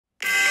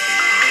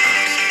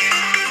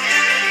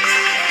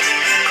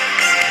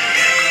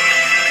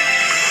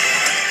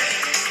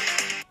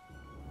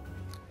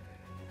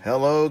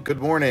Hello,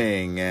 good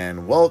morning,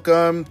 and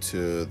welcome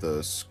to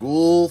the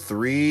School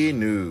 3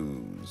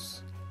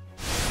 News.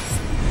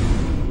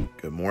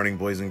 Good morning,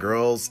 boys and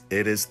girls.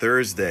 It is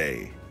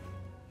Thursday.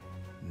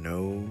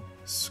 No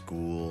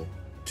school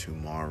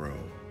tomorrow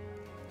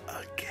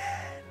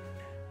again.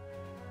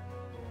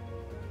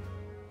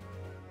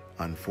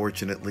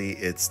 Unfortunately,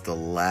 it's the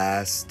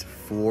last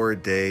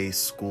 4-day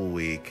school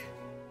week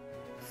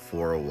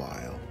for a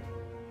while.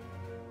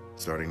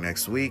 Starting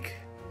next week,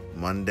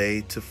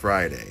 Monday to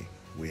Friday,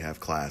 we have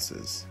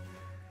classes.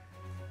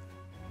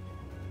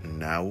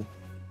 Now,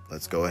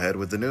 let's go ahead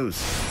with the news.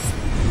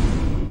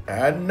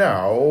 And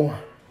now,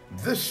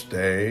 this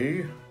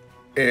day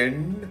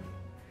in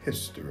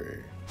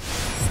history.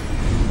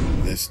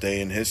 This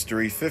day in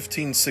history,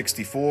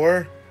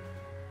 1564,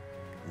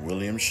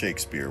 William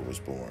Shakespeare was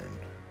born.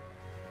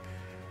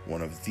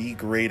 One of the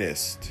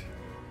greatest,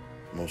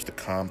 most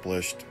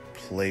accomplished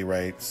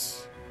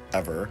playwrights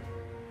ever.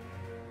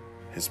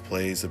 His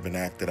plays have been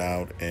acted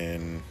out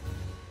in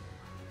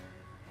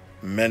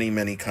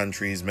many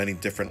countries, many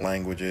different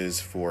languages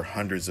for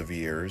hundreds of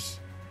years.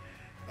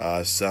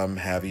 Some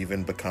have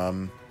even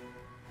become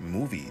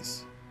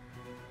movies.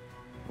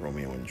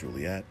 Romeo and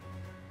Juliet,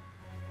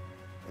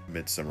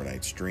 Midsummer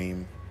Night's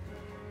Dream,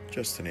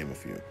 just to name a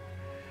few.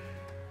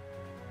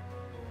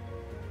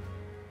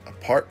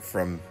 Apart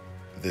from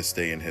this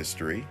day in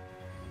history,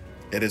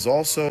 it is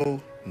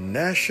also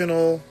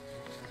National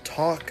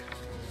Talk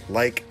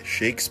Like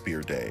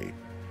Shakespeare Day.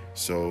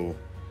 So,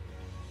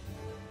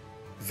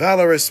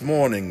 valorous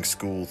morning,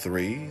 School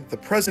 3. The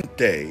present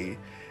day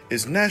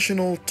is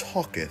National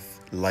Talketh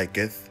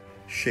Liketh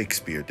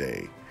Shakespeare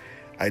Day.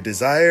 I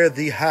desire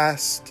thee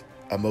hast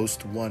a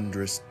most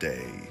wondrous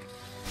day.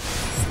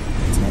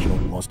 It's National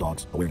Lost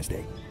Dogs Awareness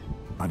Day.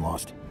 I'm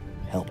lost.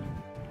 Help.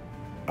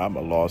 I'm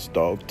a lost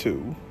dog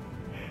too.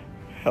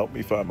 Help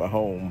me find my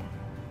home.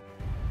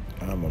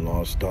 I'm a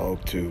lost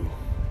dog too.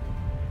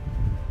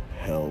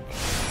 Help.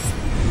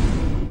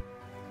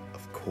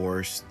 Of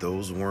course,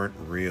 those weren't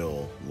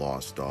real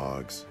lost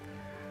dogs,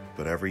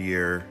 but every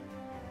year,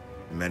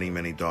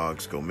 many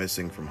dogs go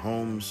missing from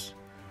homes,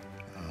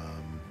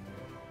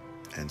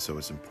 and so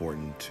it's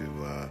important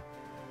to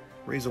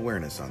raise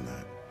awareness on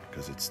that,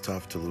 because it's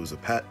tough to lose a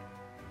pet,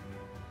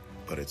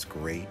 but it's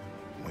great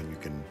when you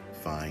can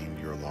find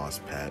your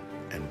lost pet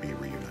and be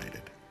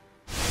reunited.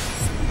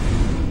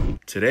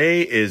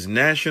 Today is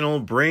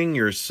National Bring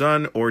Your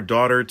Son or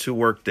Daughter to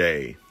Work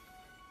Day.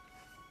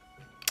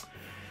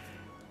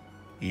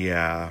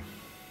 Yeah,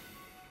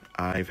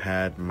 I've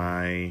had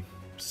my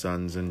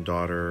sons and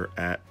daughter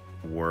at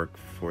work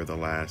for the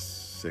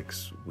last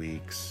 6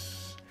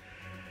 weeks.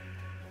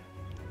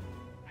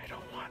 I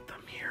don't want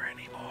them here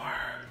anymore.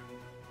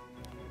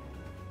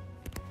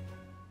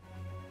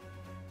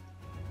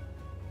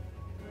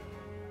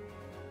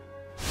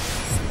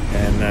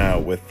 And now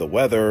with the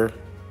weather,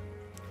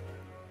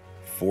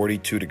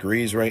 42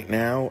 degrees right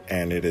now,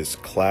 and it is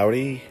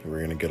cloudy. We're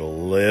going to get a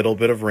little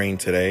bit of rain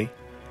today.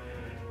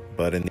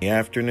 But in the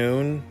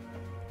afternoon,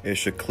 it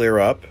should clear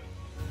up.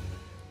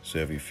 So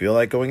if you feel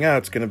like going out,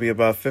 it's going to be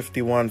about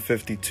 51,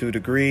 52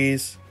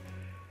 degrees.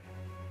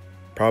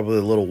 Probably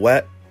a little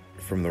wet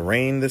from the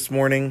rain this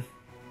morning,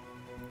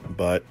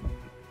 but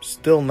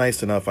still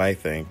nice enough, I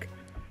think,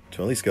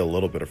 to at least get a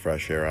little bit of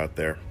fresh air out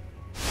there.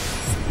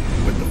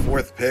 With the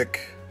 4th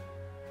pick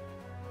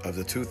of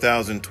the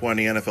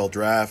 2020 NFL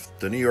Draft,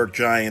 the New York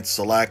Giants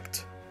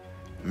select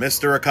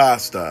Mr.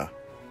 Acosta.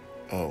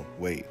 Oh,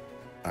 wait.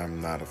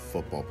 I'm not a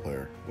football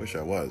player. Wish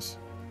I was.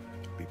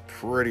 I'd be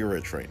pretty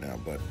rich right now,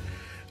 but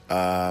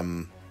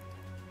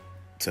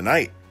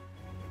tonight,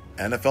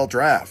 NFL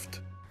Draft.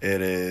 It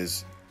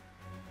is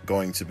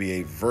going to be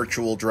a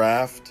virtual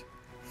draft.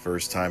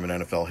 First time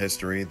in NFL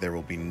history. There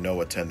will be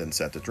no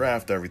attendance at the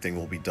draft. Everything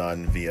will be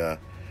done via,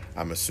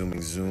 I'm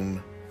assuming,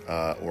 Zoom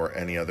or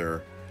any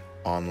other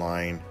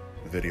online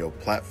video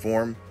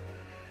platform.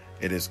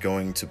 It is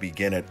going to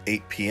begin at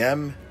 8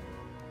 p.m.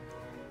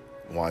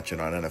 Watch it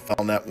on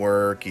NFL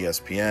Network,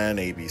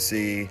 ESPN,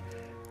 ABC,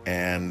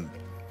 and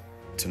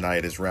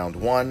tonight is round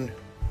 1.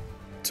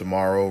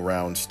 Tomorrow,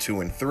 rounds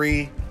 2 and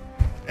 3,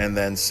 and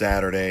then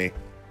Saturday,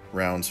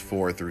 rounds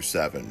 4 through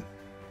 7.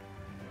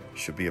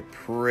 Should be a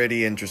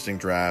pretty interesting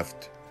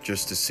draft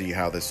just to see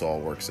how this all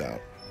works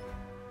out.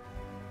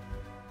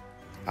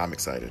 I'm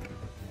excited.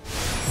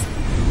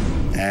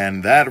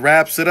 And that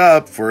wraps it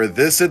up for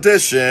this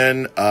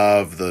edition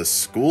of the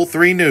School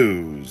 3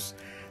 News.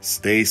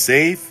 Stay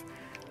safe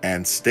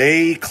and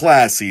stay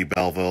classy,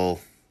 Belleville.